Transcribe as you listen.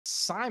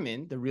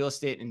ShopSimon, the real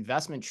estate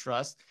investment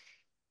trust,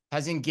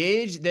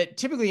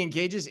 typically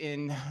engages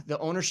in the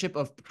ownership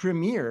of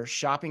premier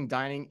shopping,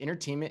 dining,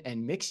 entertainment,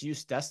 and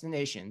mixed-use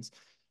destinations,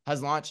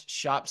 has launched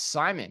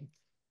ShopSimon,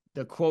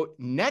 the quote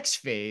next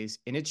phase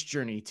in its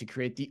journey to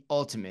create the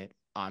ultimate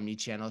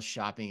omni-channel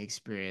shopping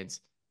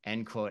experience,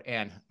 end quote.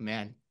 And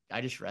man,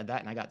 I just read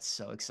that and I got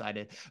so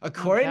excited. Oh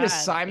According to God.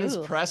 Simon's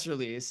Ooh. press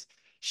release,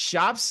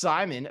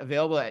 ShopSimon,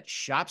 available at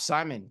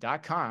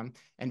shopsimon.com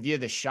and via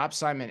the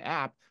ShopSimon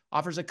app,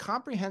 offers a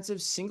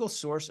comprehensive single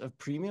source of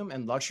premium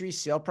and luxury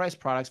sale price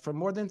products from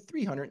more than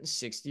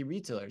 360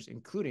 retailers,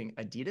 including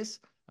Adidas,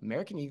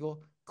 American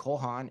Eagle, Cole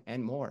Haan,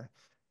 and more.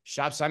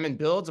 ShopSimon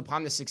builds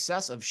upon the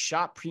success of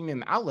Shop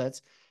Premium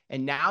outlets,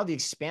 and now the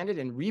expanded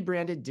and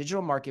rebranded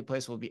digital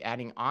marketplace will be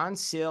adding on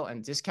sale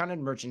and discounted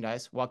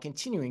merchandise while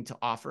continuing to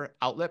offer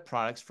outlet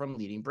products from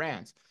leading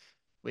brands.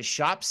 With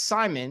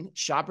ShopSimon,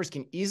 shoppers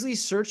can easily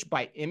search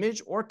by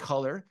image or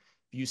color,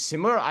 view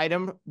similar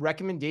item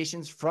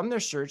recommendations from their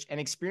search, and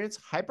experience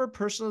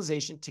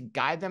hyper-personalization to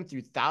guide them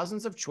through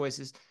thousands of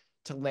choices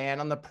to land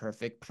on the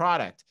perfect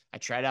product. I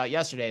tried it out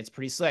yesterday. It's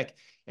pretty slick.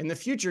 In the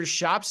future,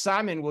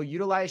 ShopSimon will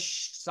utilize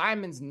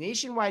Simon's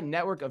nationwide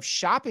network of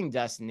shopping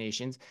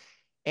destinations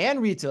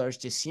and retailers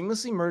to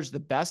seamlessly merge the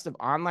best of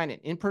online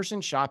and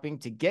in-person shopping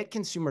to get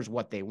consumers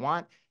what they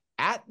want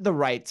at the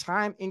right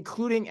time,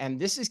 including, and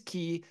this is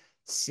key,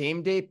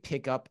 same-day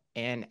pickup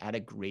and at a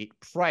great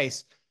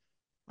price.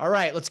 All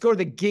right, let's go to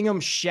the gingham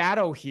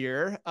shadow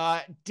here.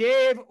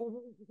 Dave,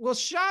 will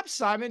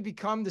ShopSimon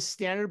become the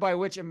standard by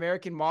which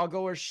American mall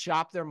goers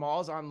shop their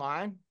malls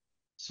online?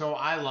 So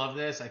I love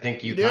this. I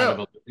think You you kind of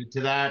do. alluded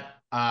to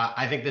that.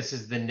 I think this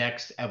is the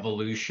next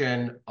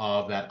evolution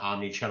of that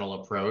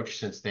omni-channel approach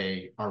since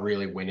they are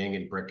really winning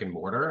in brick and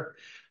mortar.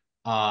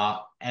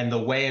 And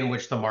the way in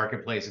which the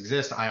marketplace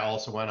exists, I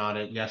also went on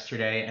it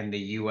yesterday, and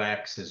the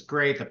UX is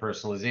great. The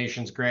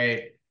personalization is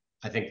great.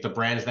 I think the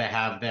brands they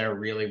have there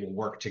really will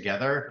work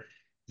together.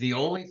 The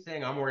only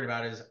thing I'm worried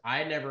about is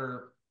I've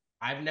never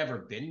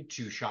been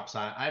to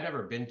ShopSimon. I've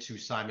never been to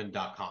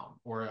Simon.com,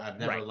 or I've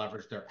never Right.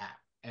 leveraged their app.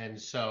 And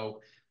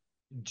so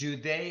do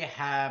they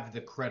have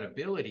the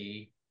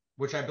credibility,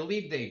 which I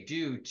believe they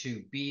do,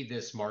 to be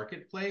this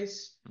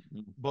marketplace?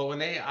 Mhm. But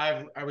when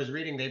I was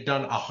reading they've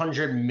done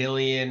 100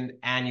 million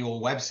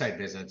annual website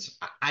visits.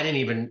 I didn't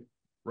even, to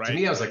Right.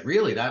 me, I was like,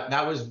 really?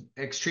 That was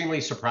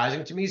extremely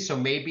surprising to me. So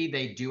maybe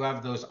they do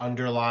have the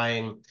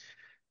underlying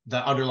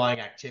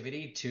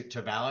activity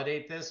to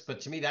validate this.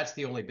 But to me, that's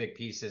the only big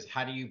piece is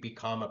how do you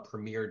become a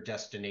premier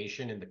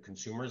destination in the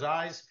consumer's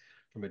eyes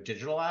from a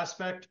digital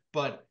aspect?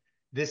 But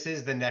this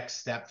is the next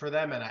step for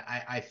them. And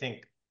I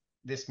think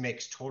this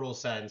makes total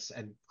sense.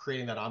 And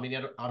creating that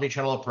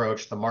omni-channel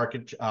approach, the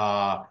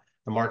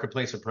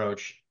marketplace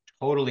approach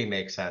totally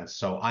makes sense.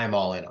 So I'm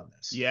all in on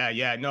this. Yeah,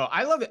 yeah. No,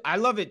 I love it. I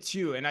love it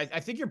too. And I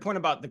think your point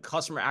about the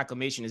customer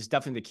acclimation is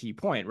definitely the key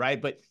point,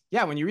 right? But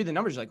yeah, when you read the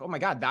numbers, you're like, oh my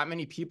God, that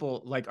many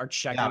people like are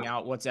checking Yeah,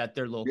 out what's at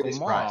their local really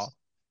surprised. mall.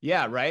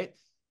 Yeah, right.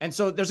 And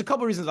so there's a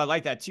couple of reasons I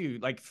like that too.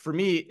 Like for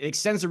me, it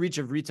extends the reach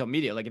of retail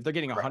media. Like if they're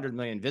getting Right. 100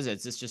 million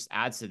visits, this just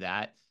adds to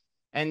that.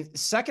 And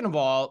second of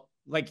all,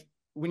 like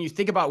when you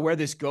think about where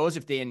this goes,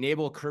 if they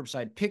enable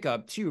curbside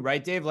pickup too,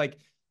 right, Dave? Like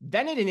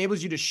then it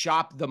enables you to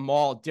shop the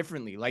mall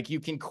differently. Like you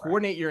can Right.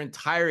 coordinate your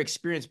entire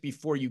experience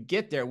before you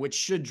get there, which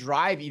should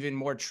drive even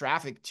more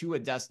traffic to a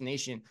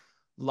destination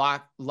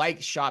like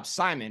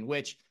ShopSimon,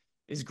 which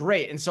is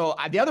great. And so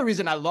the other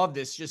reason I love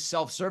this just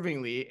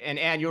self-servingly,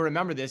 and you'll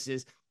remember this,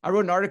 is I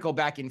wrote an article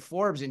back in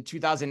Forbes in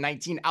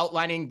 2019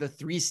 outlining the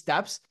 3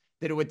 steps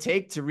that it would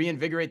take to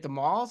reinvigorate the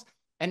malls.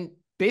 And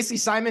basically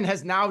Simon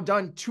has now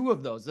done 2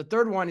 of those. The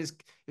third one is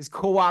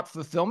co-op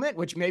fulfillment,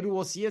 which maybe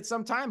we'll see at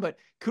some time, but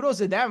kudos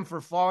to them for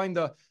following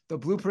the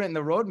blueprint and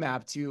the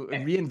roadmap to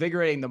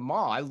reinvigorating the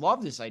mall. I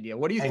love this idea.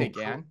 What do you And think,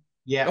 Ann?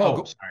 yeah,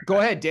 Oh, oh, go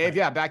ahead, Dave.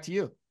 Yeah, back to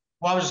you.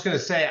 well, I was just gonna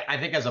say, I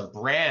think as a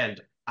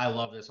brand, I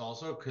love this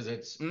also because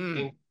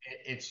Mm,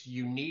 it's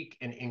unique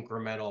and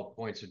incremental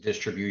points of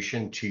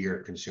distribution to your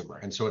consumer,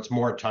 and so it's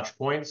more touch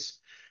points.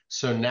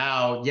 So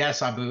now,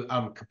 yes,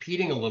 I'm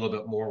competing a little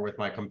bit more with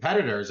my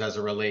competitors as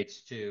it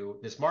relates to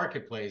this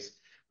marketplace,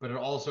 but it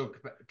also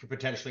could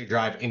potentially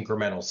drive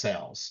incremental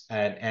sales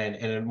and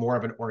in a more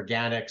of an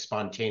organic,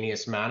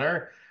 spontaneous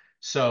manner.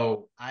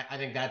 So I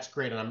think that's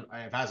great. And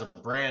if as a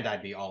brand,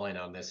 I'd be all in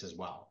on this as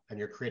well. And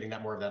you're creating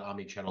that more of that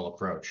omni-channel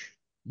approach.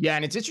 yeah,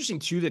 and it's interesting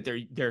too that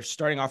they're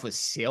starting off with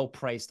sale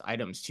priced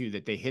items too,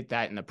 that they hit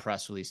that in the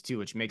press release too,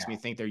 which makes me Yeah.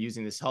 think they're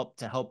using this help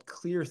to help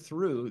clear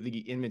through the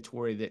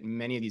inventory that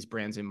many of these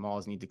brands and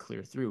malls need to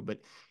clear through. But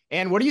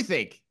and what do you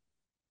think?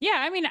 Yeah,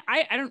 I mean,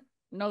 I don't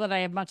know that I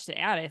have much to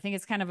add. I think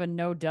it's kind of a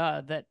no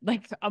duh that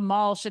like a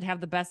mall should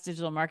have the best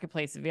digital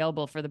marketplace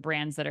available for the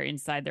brands that are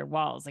inside their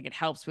walls. Like it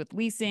helps with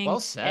leasing. Well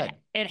said.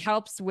 It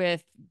helps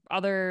with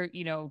other,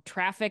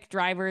 traffic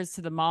drivers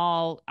to the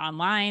mall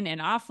online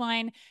and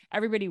offline.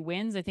 Everybody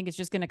wins. I think it's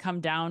just going to come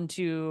down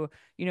to,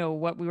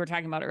 what we were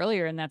talking about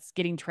earlier, and that's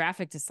getting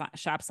traffic to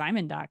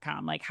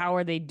shopsimon.com. Like how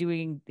are they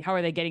getting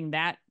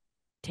that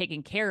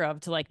taken care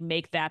of to like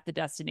make that the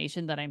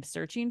destination that I'm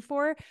searching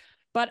for.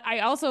 But I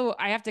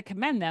have to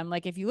commend them.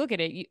 Like if you look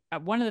at it,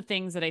 one of the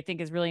things that I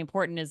think is really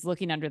important is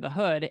looking under the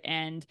hood,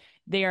 and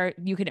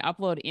you can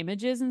upload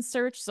images and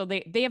search. So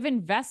they have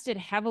invested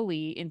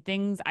heavily in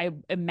things, I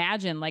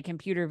imagine, like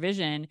computer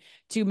vision,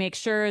 to make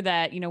sure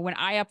that, when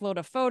I upload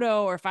a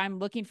photo or if I'm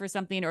looking for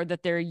something, or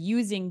that they're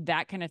using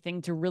that kind of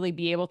thing to really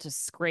be able to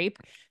scrape,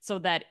 so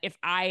that if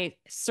I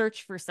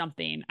search for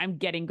something, I'm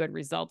getting good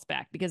results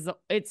back, because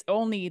it's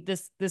only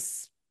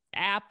this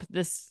app,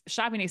 this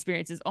shopping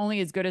experience is only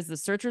as good as the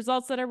search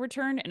results that are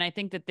returned. And I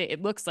think that it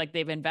looks like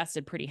they've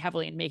invested pretty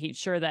heavily in making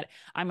sure that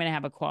I'm going to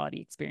have a quality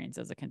experience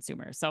as a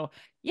consumer. So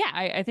yeah,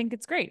 I think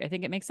it's great. I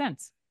think it makes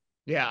sense.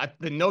 Yeah,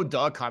 the no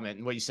duh comment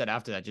and what you said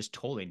after that just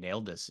totally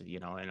nailed this,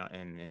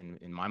 and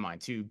in my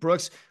mind too.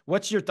 Brooks,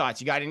 what's your thoughts?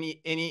 You got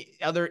any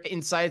other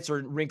insights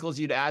or wrinkles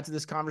you'd add to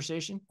this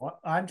conversation? Well,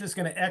 I'm just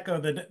going to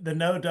echo the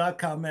no duh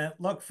comment.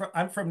 Look,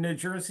 I'm from New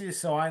Jersey,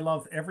 so I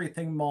love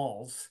everything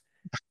malls,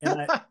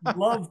 and I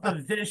love the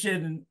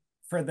vision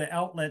for the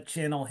outlet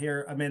channel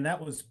here. I mean, that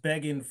was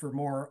begging for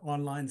more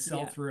online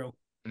sell through.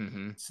 Yeah.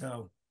 Mm-hmm.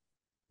 So,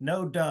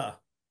 no duh.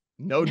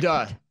 No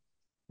duh.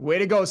 Way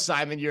to go,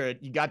 Simon. You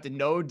got the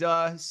no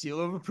duh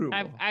seal of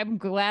approval. I'm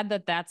glad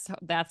that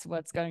that's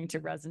what's going to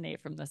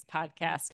resonate from this podcast.